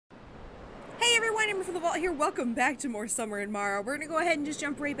everyone, AmberFrmThVault here. Welcome back to more Summer in Mara. We're going to go ahead and just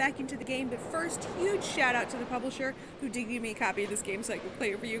jump right back into the game, but first, huge shout out to the publisher who did give me a copy of this game so I could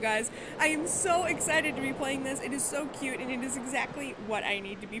play it for you guys. I am so excited to be playing this. It is so cute, and it is exactly what I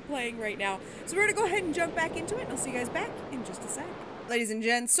need to be playing right now. So we're going to go ahead and jump back into it, and I'll see you guys back in just a sec. Ladies and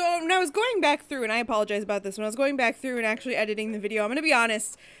gents, so when I was going back through, and I apologize about this, when I was going back through and actually editing the video, I'm going to be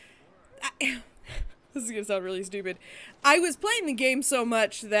honest, this is going to sound really stupid. I was playing the game so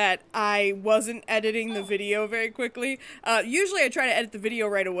much that I wasn't editing the video very quickly. Usually I try to edit the video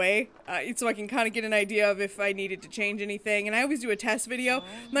right away, so I can kind of get an idea of if I needed to change anything, and I always do a test video.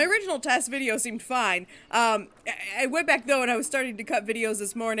 My original test video seemed fine. I went back though and I was starting to cut videos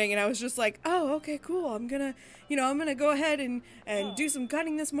this morning, and I was just like, oh, okay, cool, I'm gonna go ahead and do some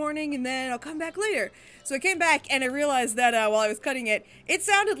cutting this morning, and then I'll come back later. So I came back and I realized that while I was cutting it, it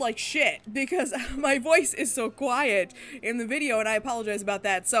sounded like shit because my voice is so quiet in the video, and I apologize about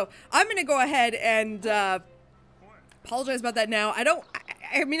that. So I'm gonna go ahead and apologize about that now.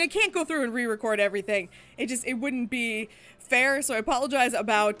 I mean, I can't go through and re-record everything. It wouldn't be fair, so I apologize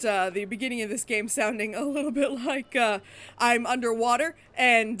about the beginning of this game sounding a little bit like I'm underwater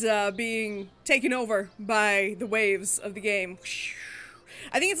and being taken over by the waves of the game.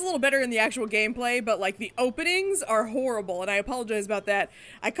 I think it's a little better in the actual gameplay, but like the openings are horrible, and I apologize about that.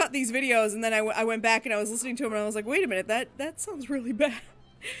 I cut these videos and then I went back and I was listening to them and I was like, wait a minute, that sounds really bad.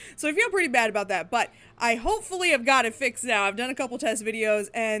 So I feel pretty bad about that, but I hopefully have got it fixed now. I've done a couple test videos,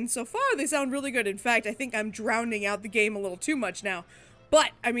 and so far they sound really good. In fact, I think I'm drowning out the game a little too much now.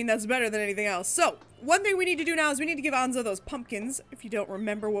 But, I mean, that's better than anything else. So, one thing we need to do now is we need to give Anzo those pumpkins, if you don't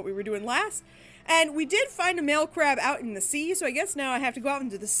remember what we were doing last. And we did find a male crab out in the sea, so I guess now I have to go out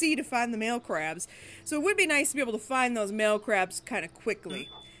into the sea to find the male crabs. So it would be nice to be able to find those male crabs kind of quickly.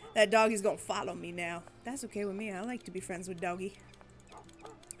 That doggy's gonna follow me now. That's okay with me. I like to be friends with doggy.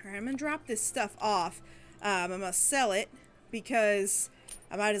 Alright, I'm gonna drop this stuff off. I'm gonna sell it because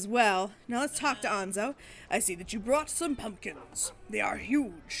I might as well. Now let's talk to Anzo. I see that you brought some pumpkins. They are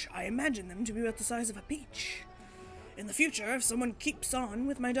huge. I imagine them to be about the size of a peach. In the future, if someone keeps on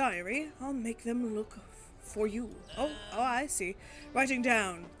with my diary, I'll make them look for you. Oh, I see. Writing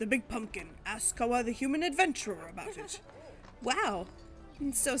down the big pumpkin. Ask Koa the human adventurer about it. Wow.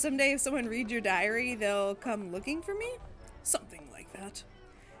 So someday if someone reads your diary, they'll come looking for me? Something like that.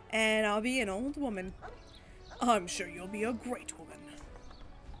 And I'll be an old woman. I'm sure you'll be a great woman.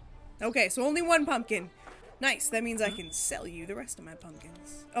 Okay, so only one pumpkin. Nice, that means I can sell you the rest of my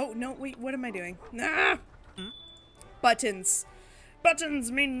pumpkins. Oh, no, wait, what am I doing? Ah! Buttons. Buttons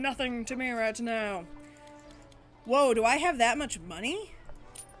mean nothing to me right now. Whoa, do I have that much money?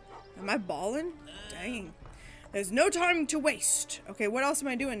 Am I balling? Dang. There's no time to waste. Okay, what else am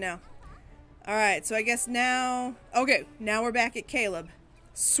I doing now? Alright, so I guess now... Okay, now we're back at Caleb.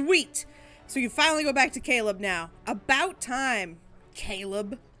 Sweet! So you finally go back to Caleb now. About time,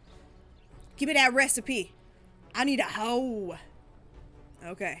 Caleb. Give me that recipe. I need a hoe.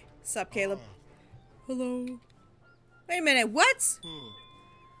 Okay. Sup, Caleb? Hello? Wait a minute, what?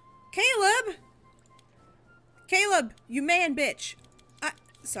 Caleb? Caleb, you man bitch.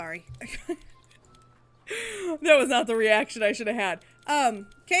 Sorry. That was not the reaction I should have had.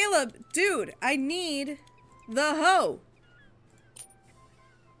 Caleb, dude, I need the hoe.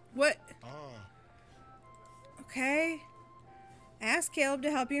 What? Okay. Ask Caleb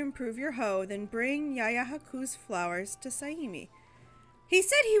to help you improve your hoe, then bring Yaya Haku's flowers to Saimi. He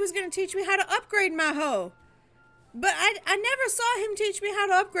said he was going to teach me how to upgrade my hoe. But I never saw him teach me how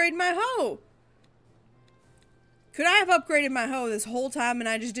to upgrade my hoe. Could I have upgraded my hoe this whole time and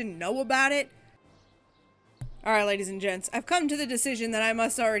I just didn't know about it? Alright, ladies and gents, I've come to the decision that I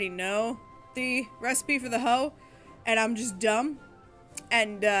must already know the recipe for the hoe, and I'm just dumb.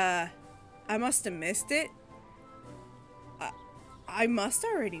 And, I must have missed it. I must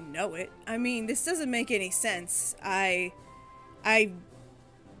already know it. I mean, this doesn't make any sense. I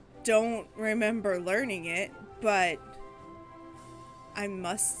don't remember learning it, but I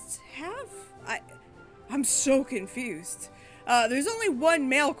must have? I'm so confused. There's only one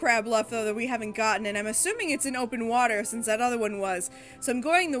male crab left, though, that we haven't gotten, and I'm assuming it's in open water since that other one was. So I'm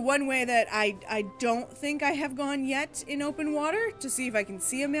going the one way that I don't think I have gone yet in open water to see if I can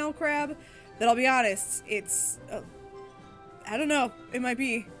see a male crab. But I'll be honest, it's... I don't know. It might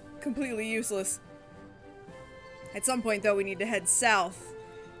be completely useless. At some point, though, we need to head south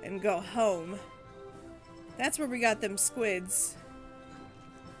and go home. That's where we got them squids.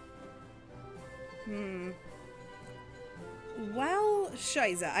 Well,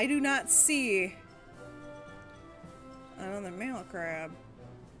 shiza, I do not see another male crab.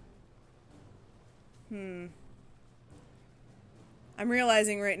 I'm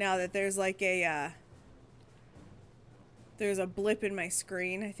realizing right now that there's like a, there's a blip in my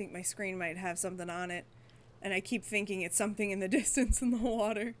screen. I think my screen might have something on it. And I keep thinking it's something in the distance in the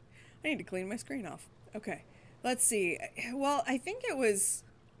water. I need to clean my screen off. Okay, let's see. Well, I think it was...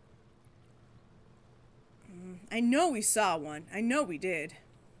 I know we saw one. I know we did.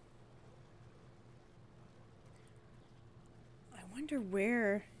 I wonder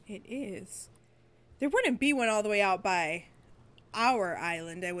where it is. There wouldn't be one all the way out by our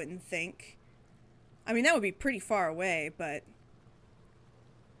island, I wouldn't think. I mean, that would be pretty far away, but...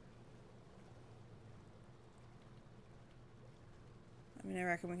 I mean, I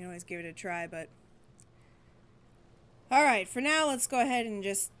reckon we can always give it a try, but... Alright, for now, let's go ahead and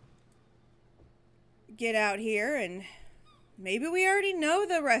just get out here, and maybe we already know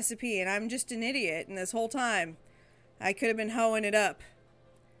the recipe, and I'm just an idiot, and this whole time, I could have been hoeing it up.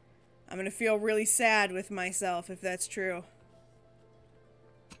 I'm gonna feel really sad with myself if that's true.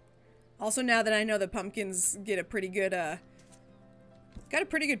 Also, now that I know the pumpkins get a pretty good, got a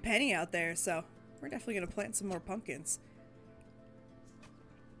pretty good penny out there, so we're definitely gonna plant some more pumpkins.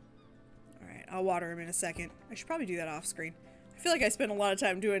 Alright, I'll water them in a second. I should probably do that off screen. I feel like I spend a lot of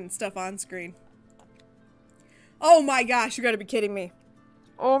time doing stuff on screen. Oh my gosh, you gotta be kidding me.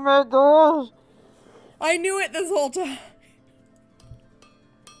 Oh my gosh. I knew it this whole time.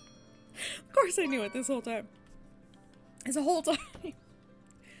 Of course I knew it this whole time. It's a whole time.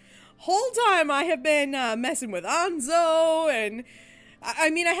 Whole time I have been messing with Anzo, and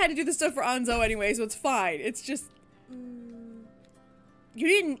I mean, I had to do the stuff for Anzo anyway, so it's fine. It's just... You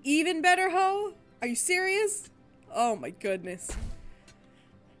need an even better hoe? Are you serious? Oh my goodness.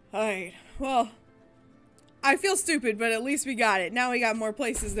 Alright, well... I feel stupid, but at least we got it. Now we got more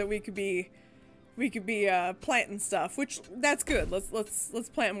places that we could be planting stuff, which that's good. Let's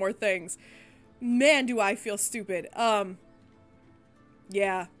plant more things. Man, do I feel stupid.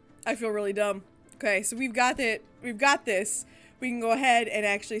 Yeah, I feel really dumb. Okay, so we've got it. We've got this. We can go ahead and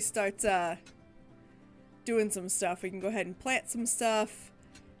actually start doing some stuff. We can go ahead and plant some stuff,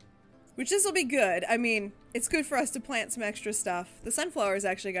 which this will be good. I mean, it's good for us to plant some extra stuff. The sunflowers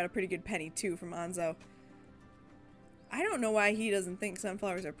actually got a pretty good penny too from Anzo. I don't know why he doesn't think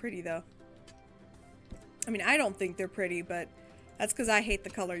sunflowers are pretty, though. I mean, I don't think they're pretty, but that's because I hate the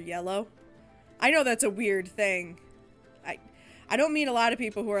color yellow. I know that's a weird thing. I don't meet a lot of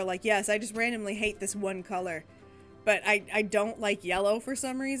people who are like, yes, I just randomly hate this one color. But I don't like yellow for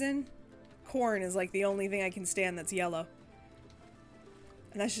some reason. Corn is like the only thing I can stand that's yellow.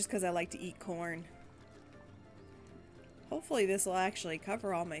 And that's just because I like to eat corn. Hopefully this will actually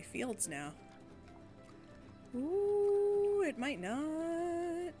cover all my fields now. Ooh, it might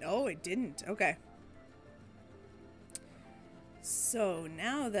not. Oh, it didn't. Okay. So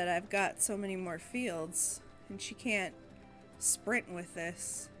now that I've got so many more fields, and she can't sprint with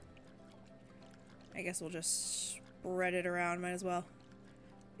this, I guess we'll just spread it around. Might as well.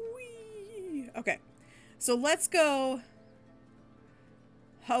 Whee! Okay. So let's go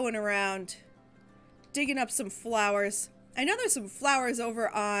hoeing around, digging up some flowers. I know there's some flowers over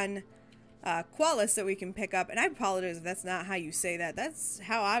on Qualis that we can pick up, and I apologize if that's not how you say that. That's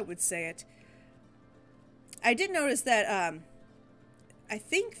how I would say it. I did notice that I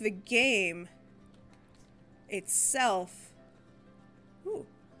think the game itself,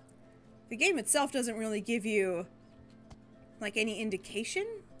 the game itself doesn't really give you like any indication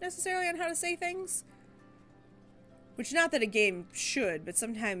necessarily on how to say things. Which, not that a game should, but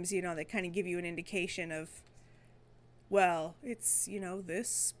sometimes, you know, they kind of give you an indication of, well, it's, you know, this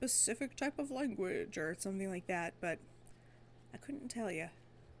specific type of language or something like that, but I couldn't tell you.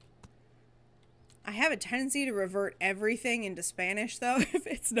 I have a tendency to revert everything into Spanish, though, if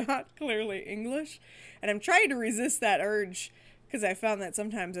it's not clearly English, and I'm trying to resist that urge, because I found that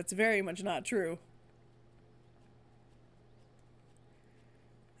sometimes it's very much not true.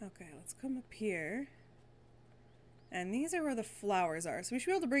 Okay, let's come up here. And these are where the flowers are, so we should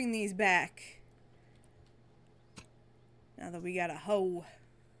be able to bring these back. Now that we got a hoe.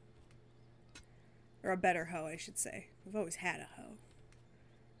 Or a better hoe, I should say. We've always had a hoe.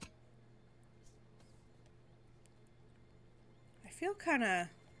 I feel kind of...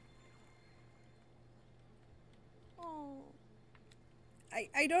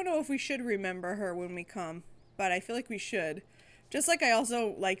 I don't know if we should remember her when we come, but I feel like we should. Just like I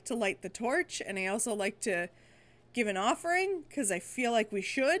also like to light the torch, and I also like to give an offering, because I feel like we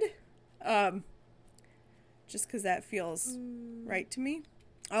should. Just because that feels right to me.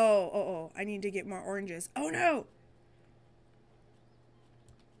 Oh, I need to get more oranges. Oh no!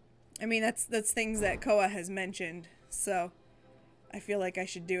 I mean, that's things that Koa has mentioned, so I feel like I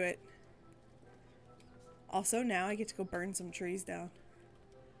should do it. Also, now I get to go burn some trees down.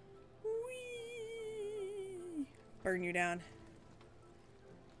 Whee! Burn you down.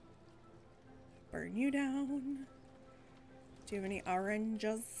 Burn you down. Do you have any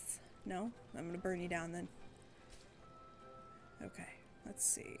oranges? No? I'm gonna burn you down then. Okay, let's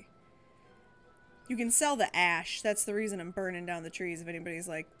see. You can sell the ash. That's the reason I'm burning down the trees. If anybody's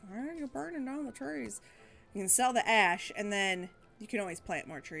like, why are you burning down the trees? You can sell the ash, and then you can always plant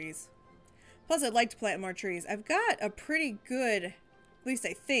more trees. Plus, I'd like to plant more trees. I've got a pretty good, at least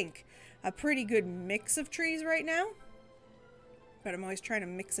I think, a pretty good mix of trees right now. But I'm always trying to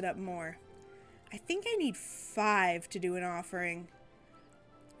mix it up more. I think I need 5 to do an offering,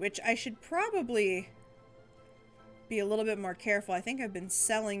 which I should probably be a little bit more careful. I think I've been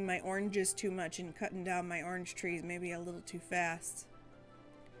selling my oranges too much and cutting down my orange trees maybe a little too fast.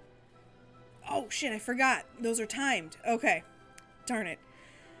 Oh shit, I forgot. Those are timed. Okay. Darn it.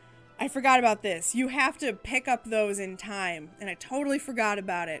 I forgot about this. You have to pick up those in time, and I totally forgot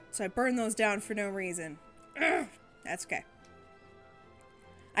about it. So I burned those down for no reason. Ugh, that's okay.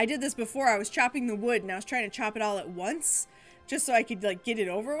 I did this before. I was chopping the wood, and I was trying to chop it all at once, just so I could, like, get it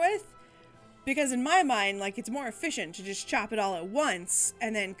over with. Because in my mind, like, it's more efficient to just chop it all at once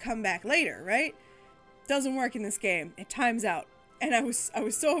and then come back later, right? Doesn't work in this game. It times out. And I was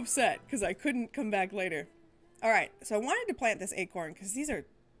so upset because I couldn't come back later. All right, so I wanted to plant this acorn because these are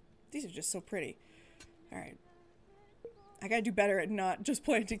just so pretty. All right. I gotta do better at not just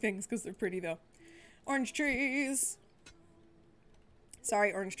planting things because they're pretty, though. Orange trees.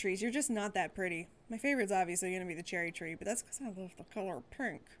 Sorry, orange trees. You're just not that pretty. My favorite's obviously going to be the cherry tree, but that's because I love the color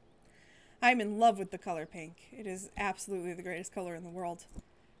pink. I'm in love with the color pink. It is absolutely the greatest color in the world.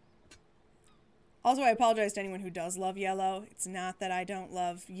 Also, I apologize to anyone who does love yellow. It's not that I don't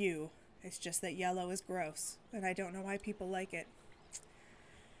love you. It's just that yellow is gross, and I don't know why people like it.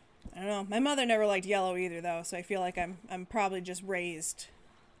 I don't know. My mother never liked yellow either, though, so I feel like I'm probably just raised.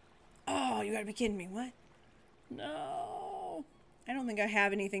 Oh, you gotta be kidding me. What? No. I don't think I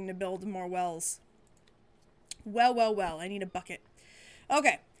have anything to build more wells. Well. I need a bucket.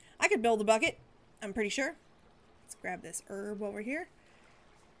 Okay. I could build a bucket. I'm pretty sure. Let's grab this herb over here.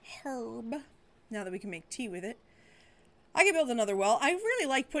 Herb. Now that we can make tea with it. I could build another well. I really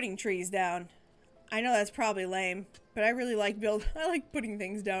like putting trees down. I know that's probably lame, but I really like I like putting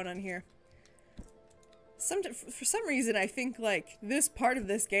things down on here. For some reason, I think, like, this part of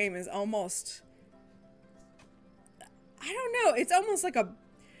this game is almost... I don't know. It's almost like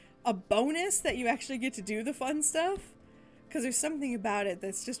a bonus that you actually get to do the fun stuff. Because there's something about it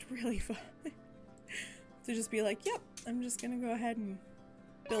that's just really fun. To just be like, yep, I'm just going to go ahead and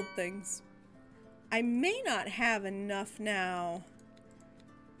build things. I may not have enough now.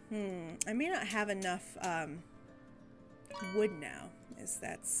 I may not have enough wood now.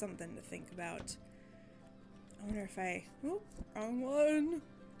 That's something to think about. I wonder if I... Oop, wrong one.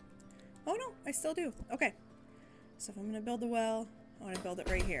 Oh no, I still do. Okay. So if I'm going to build a well, I want to build it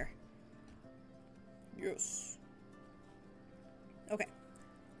right here. Yes. Okay.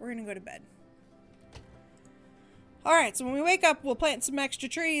 We're going to go to bed. Alright, so when we wake up, we'll plant some extra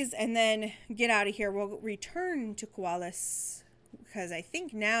trees and then get out of here. We'll return to Koalas. Because I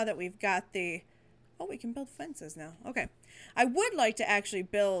think now that we've got the... Oh, we can build fences now. Okay. I would like to actually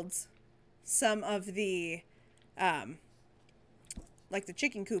build some of the... like the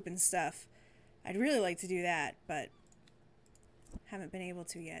chicken coop and stuff. I'd really like to do that, but haven't been able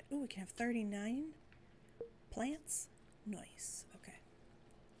to yet. Ooh, we can have 39 plants. Nice. Okay.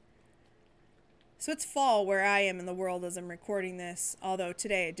 So it's fall where I am in the world as I'm recording this, although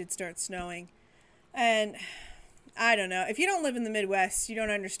today it did start snowing. And I don't know. If you don't live in the Midwest, you don't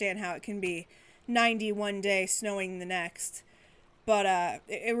understand how it can be 90 one day, snowing the next. But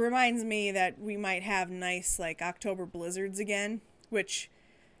it reminds me that we might have nice, like, October blizzards again, which,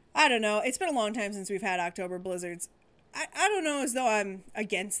 I don't know. It's been a long time since we've had October blizzards. I don't know as though I'm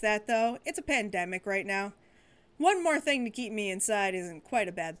against that, though. It's a pandemic right now. One more thing to keep me inside isn't quite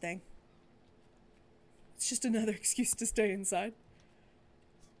a bad thing. It's just another excuse to stay inside.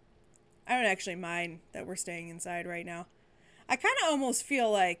 I don't actually mind that we're staying inside right now. I kind of almost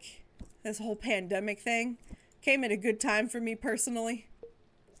feel like this whole pandemic thing came at a good time for me personally.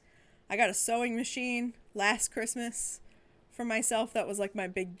 I got a sewing machine last Christmas for myself. That was like my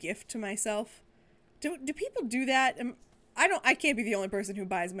big gift to myself. Do people do that? I can't be the only person who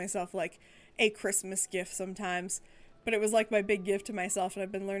buys myself like a Christmas gift sometimes, but it was like my big gift to myself, and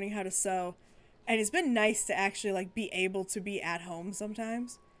I've been learning how to sew, and it's been nice to actually like be able to be at home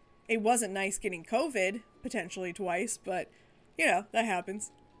sometimes. It wasn't nice getting COVID potentially twice, but you know, that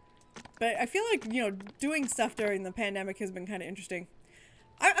happens. But I feel like, you know, doing stuff during the pandemic has been kind of interesting.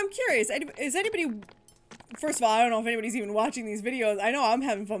 I'm curious, is anybody first of all, I don't know if anybody's even watching these videos. I know I'm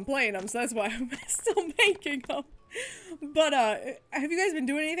having fun playing them, so that's why I'm still making them. But, have you guys been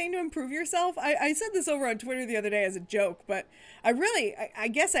doing anything to improve yourself? I said this over on Twitter the other day as a joke, but I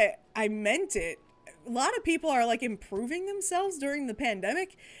guess I meant it. A lot of people are, like, improving themselves during the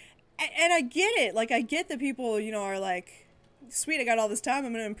pandemic, and I get it. Like, I get that people, you know, are like, sweet, I got all this time,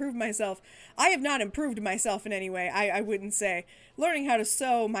 I'm going to improve myself. I have not improved myself in any way, I wouldn't say. Learning how to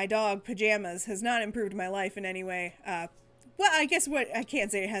sew my dog pajamas has not improved my life in any way. Well, I guess I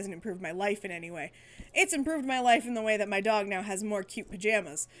can't say it hasn't improved my life in any way. It's improved my life in the way that my dog now has more cute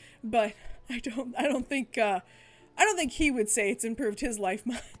pajamas. But I don't think he would say it's improved his life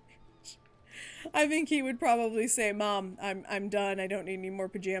much. I think he would probably say, Mom, I'm done. I don't need any more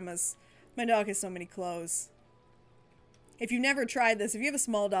pajamas. My dog has so many clothes. If you've never tried this, if you have a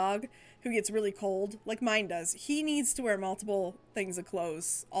small dog who gets really cold, like mine does, he needs to wear multiple things of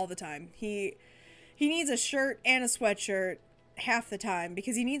clothes all the time. He needs a shirt and a sweatshirt half the time,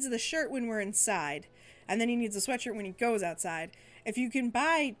 because he needs the shirt when we're inside, and then he needs a sweatshirt when he goes outside. If you can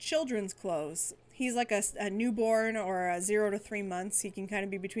buy children's clothes, he's like a newborn or a 0 to 3 months, he can kind of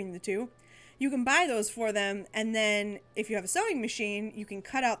be between the two. You can buy those for them, and then if you have a sewing machine, you can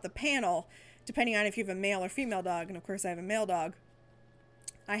cut out the panel, depending on if you have a male or female dog, and of course I have a male dog.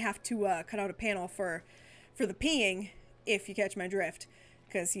 I have to cut out a panel for the peeing, if you catch my drift,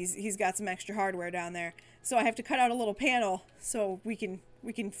 because he's got some extra hardware down there. So I have to cut out a little panel so we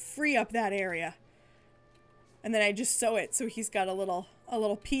can free up that area. And then I just sew it so he's got a little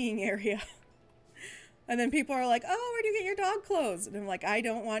peeing area. And then people are like, "Oh, where do you get your dog clothes?" And I'm like, I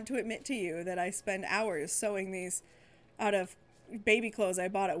don't want to admit to you that I spend hours sewing these out of baby clothes I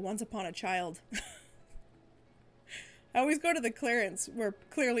bought at Once Upon a Child. I always go to the clearance where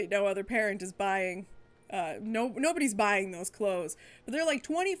clearly no other parent is buying. Nobody's buying those clothes, but they're like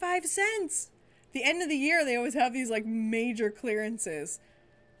 25 cents. The end of the year, they always have these like major clearances.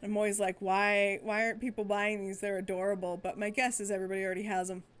 I'm always like, why aren't people buying these? They're adorable. But my guess is everybody already has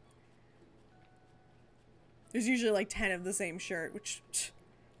them. There's usually like 10 of the same shirt, which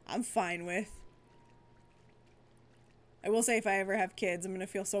I'm fine with. I will say if I ever have kids, I'm going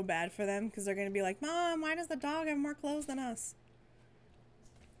to feel so bad for them, because they're going to be like, Mom, why does the dog have more clothes than us?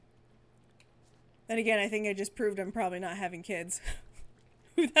 Then again, I think I just proved I'm probably not having kids.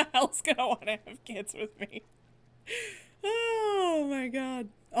 Who the hell's going to want to have kids with me? Oh my god.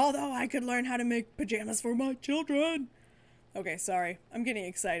 Although I could learn how to make pajamas for my children. Okay, sorry. I'm getting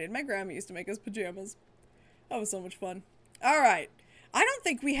excited. My grandma used to make us pajamas. That was so much fun. Alright. I don't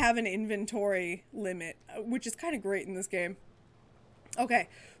think we have an inventory limit, which is kind of great in this game. Okay.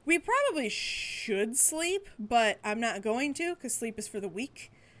 We probably should sleep, but I'm not going to, because sleep is for the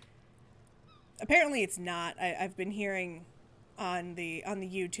weak. Apparently it's not. I've been hearing on the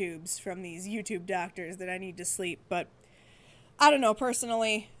YouTubes from these YouTube doctors that I need to sleep, but I don't know,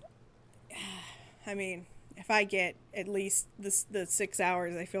 personally. I mean, if I get at least the 6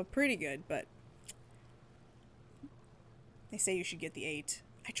 hours, I feel pretty good, but they say you should get the 8.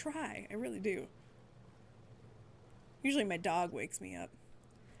 I try. I really do. Usually my dog wakes me up.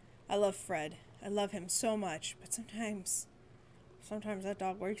 I love Fred. I love him so much, but sometimes that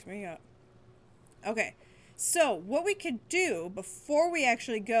dog wakes me up. Okay, so what we could do before we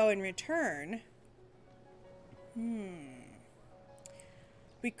actually go and return,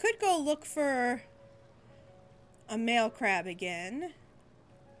 we could go look for a male crab again.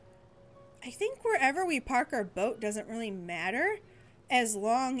 I think wherever we park our boat doesn't really matter, as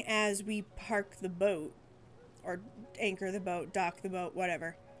long as we park the boat, or anchor the boat, dock the boat,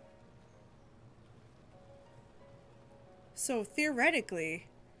 whatever. So theoretically,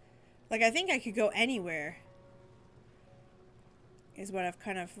 like, I think I could go anywhere, is what I've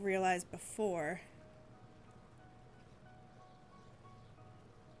kind of realized before.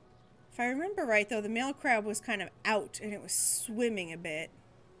 If I remember right, though, the male crab was kind of out, and it was swimming a bit.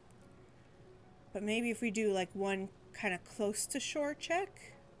 But maybe if we do, like, one kind of close to shore check.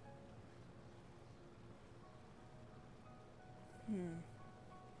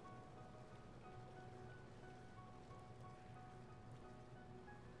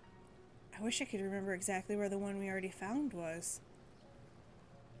 I wish I could remember exactly where the one we already found was.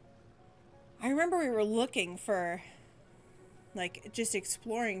 I remember we were looking for, like, just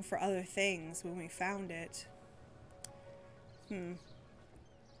exploring for other things when we found it.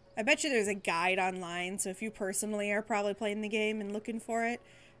 I bet you there's a guide online, so if you personally are probably playing the game and looking for it,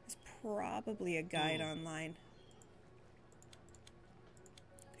 there's probably a guide online.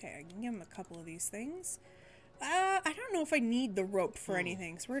 Okay, I can give him a couple of these things. I don't know if I need the rope for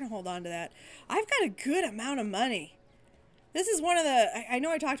anything, so we're going to hold on to that. I've got a good amount of money. This is one of the, I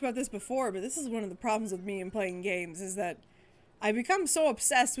know I talked about this before, but this is one of the problems with me in playing games, is that I become so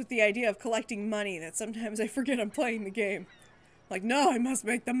obsessed with the idea of collecting money that sometimes I forget I'm playing the game. Like, no, I must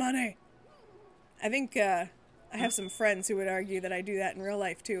make the money. I think, I have some friends who would argue that I do that in real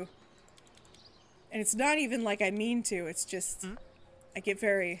life, too. And it's not even like I mean to, it's just, I get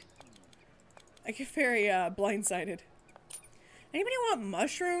very blindsided. Anybody want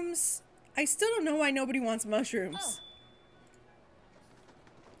mushrooms? I still don't know why nobody wants mushrooms.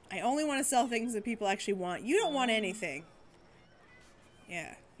 I only want to sell things that people actually want. You don't want anything.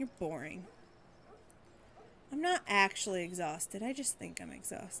 Yeah, you're boring. I'm not actually exhausted. I just think I'm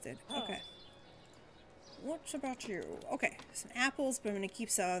exhausted. Okay. What about you? Okay, some apples, but I'm going to keep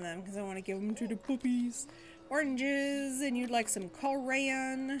some of them because I want to give them to the puppies. Oranges, and you'd like some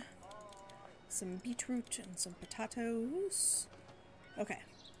corian, some beetroot, and some potatoes. Okay.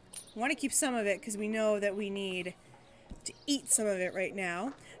 I want to keep some of it because we know that we need to eat some of it right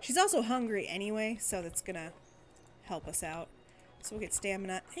now. She's also hungry anyway, so that's going to help us out. So we'll get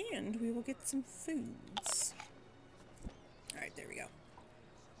stamina, and we will get some foods. Alright, there we go.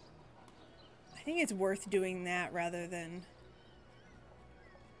 I think it's worth doing that rather than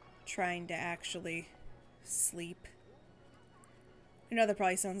trying to actually sleep. I know that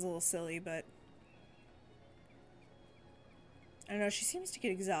probably sounds a little silly, but I don't know, she seems to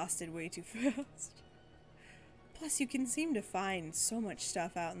get exhausted way too fast. Plus, you can seem to find so much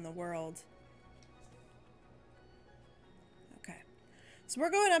stuff out in the world. Okay. So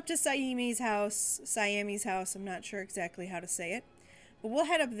we're going up to Siami's house. I'm not sure exactly how to say it. But we'll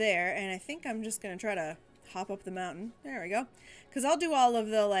head up there, and I think I'm just going to try to hop up the mountain. There we go. Because I'll do all of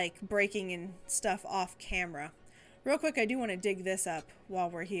the, like, breaking and stuff off camera. Real quick, I do want to dig this up while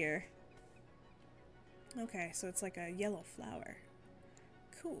we're here. Okay, so it's like a yellow flower.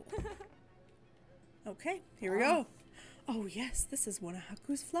 Cool. Okay, here we go. Oh yes, this is one of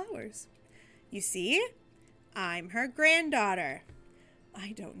Haku's flowers. You see? I'm her granddaughter.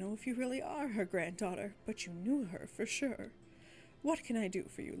 I don't know if you really are her granddaughter, but you knew her for sure. What can I do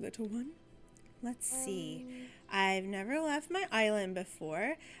for you, little one? Let's see. I've never left my island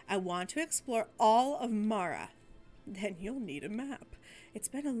before. I want to explore all of Mara. Then you'll need a map. It's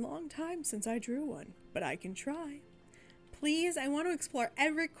been a long time since I drew one, but I can try. Please, I want to explore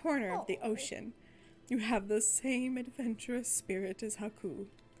every corner of the ocean. You have the same adventurous spirit as Haku.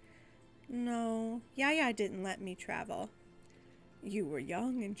 No, Yaya didn't let me travel. You were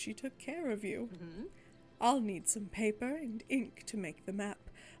young and she took care of you. I'll need some paper and ink to make the map.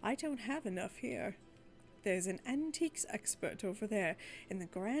 I don't have enough here. There's an antiques expert over there in the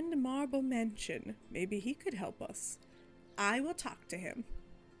Grand Marble Mansion. Maybe he could help us. I will talk to him.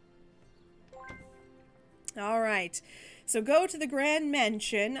 Alright, so go to the Grand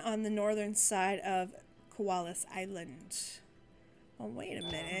Mansion on the northern side of Koalas Island. Oh, wait a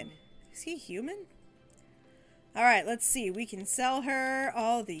minute. Is he human? Alright, let's see. We can sell her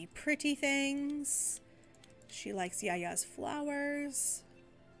all the pretty things. She likes Yaya's flowers.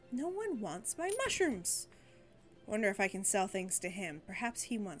 No one wants my mushrooms. Wonder if I can sell things to him. Perhaps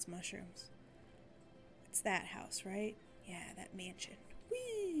he wants mushrooms. It's that house, right? Yeah, that mansion.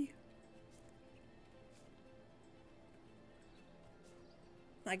 Whee!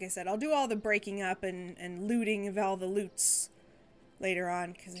 Like I said, I'll do all the breaking up and looting of all the loots later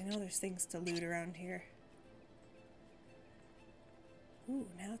on, because I know there's things to loot around here. Ooh,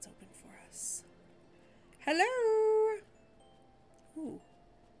 now it's open for us. Hello! Ooh.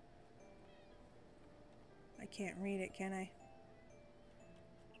 I can't read it, can I?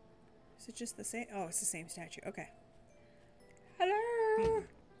 Is it just the same? Oh, it's the same statue. Okay. Hello!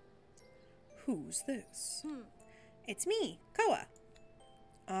 Who's this? It's me, Koa.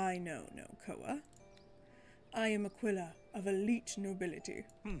 I know no Koa. I am Aquila of elite nobility.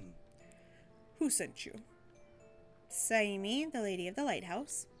 Who sent you? Saimi, the lady of the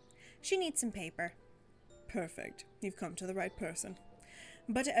lighthouse. She needs some paper. Perfect. You've come to the right person.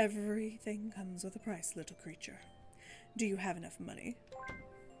 But everything comes with a price, little creature. Do you have enough money?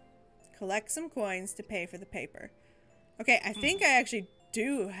 Collect some coins to pay for the paper. Okay, I think I actually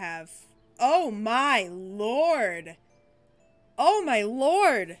do have... Oh my lord! Oh my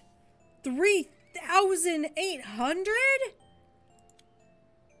lord! 3,800?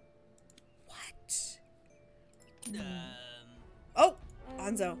 What? Oh,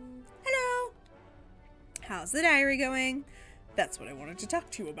 Anzo. Hello! How's the diary going? That's what I wanted to talk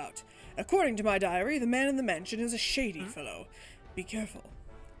to you about. According to my diary, the man in the mansion is a shady fellow. Be careful.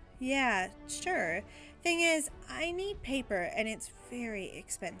 Yeah, sure. Thing is, I need paper, and it's very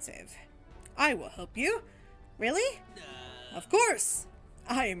expensive. I will help you. Really? Of course.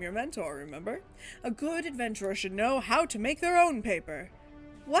 I am your mentor, remember? A good adventurer should know how to make their own paper.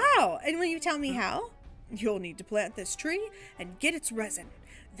 Wow, and will you tell me how? You'll need to plant this tree and get its resin.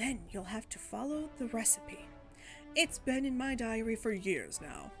 Then you'll have to follow the recipe. It's been in my diary for years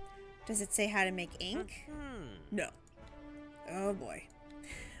now. Does it say how to make ink? No. Oh boy.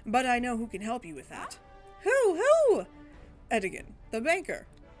 But I know who can help you with that. Who? Edigan, the banker.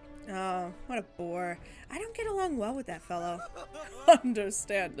 Oh, what a bore. I don't get along well with that fellow.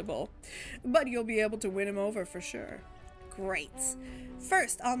 Understandable. But you'll be able to win him over for sure. Great.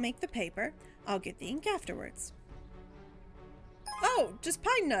 First, I'll make the paper. I'll get the ink afterwards. Oh, just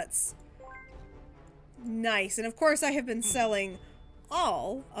pine nuts. Nice. And of course I have been selling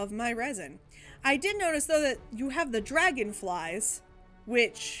all of my resin. I did notice though that you have the dragonflies,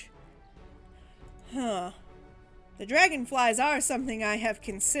 which... The dragonflies are something I have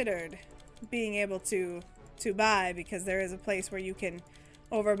considered being able to buy, because there is a place where you can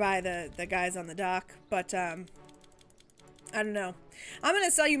overbuy the guys on the dock, but I don't know. I'm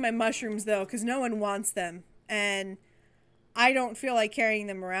gonna sell you my mushrooms though, because no one wants them, and I don't feel like carrying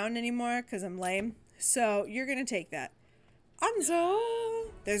them around anymore because I'm lame, so you're gonna take that. Anzo!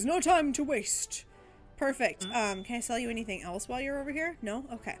 There's no time to waste. Perfect. Can I sell you anything else while you're over here? No?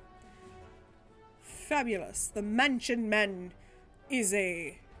 Okay. Fabulous. The Mansion Man is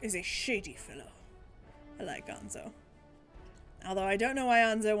a shady fellow. I like Anzo. Although I don't know why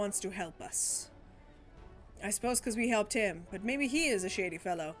Anzo wants to help us. I suppose because we helped him, but maybe he is a shady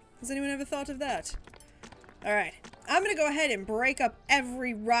fellow. Has anyone ever thought of that? Alright. I'm gonna go ahead and break up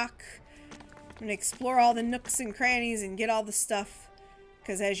every rock. I'm gonna explore all the nooks and crannies and get all the stuff.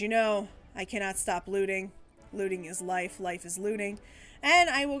 Because as you know, I cannot stop looting. Looting is life. Life is looting. And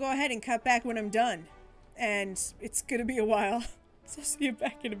I will go ahead and cut back when I'm done. And it's gonna be a while. So see you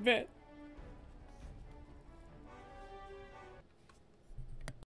back in a bit.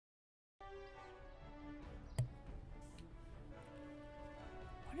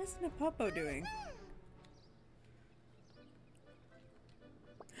 What is Napopo doing?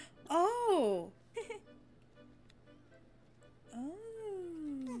 Oh! Oh.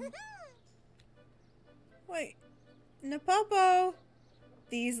 Wait. Napopo!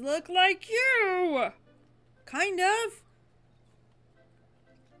 These look like you! Kind of.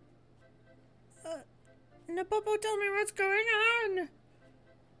 Napopo, tell me what's going on.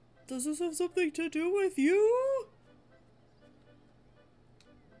 Does this have something to do with you?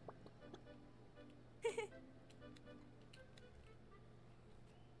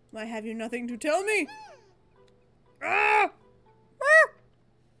 Why have you nothing to tell me? Ah!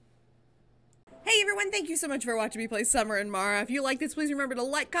 Hey everyone, thank you so much for watching me play Summer and Mara. If you like this, please remember to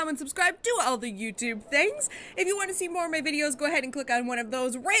like, comment, subscribe, do all the YouTube things. If you want to see more of my videos, go ahead and click on one of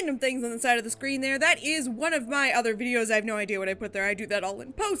those random things on the side of the screen there. That is one of my other videos. I have no idea what I put there. I do that all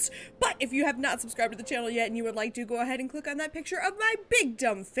in post. But if you have not subscribed to the channel yet and you would like to, go ahead and click on that picture of my big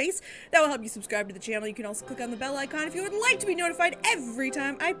dumb face. That will help you subscribe to the channel. You can also click on the bell icon if you would like to be notified every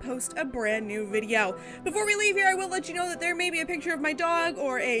time I post a brand new video. Before we leave here, I will let you know that there may be a picture of my dog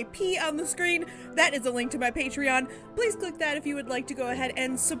or a pea on the screen. That is a link to my Patreon. Please click that if you would like to go ahead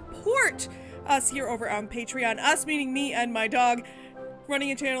and support us here over on Patreon. Us meaning me and my dog.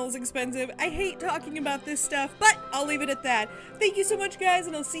 Running a channel is expensive. I hate talking about this stuff, but I'll leave it at that. Thank you so much, guys,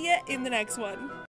 and I'll see you in the next one.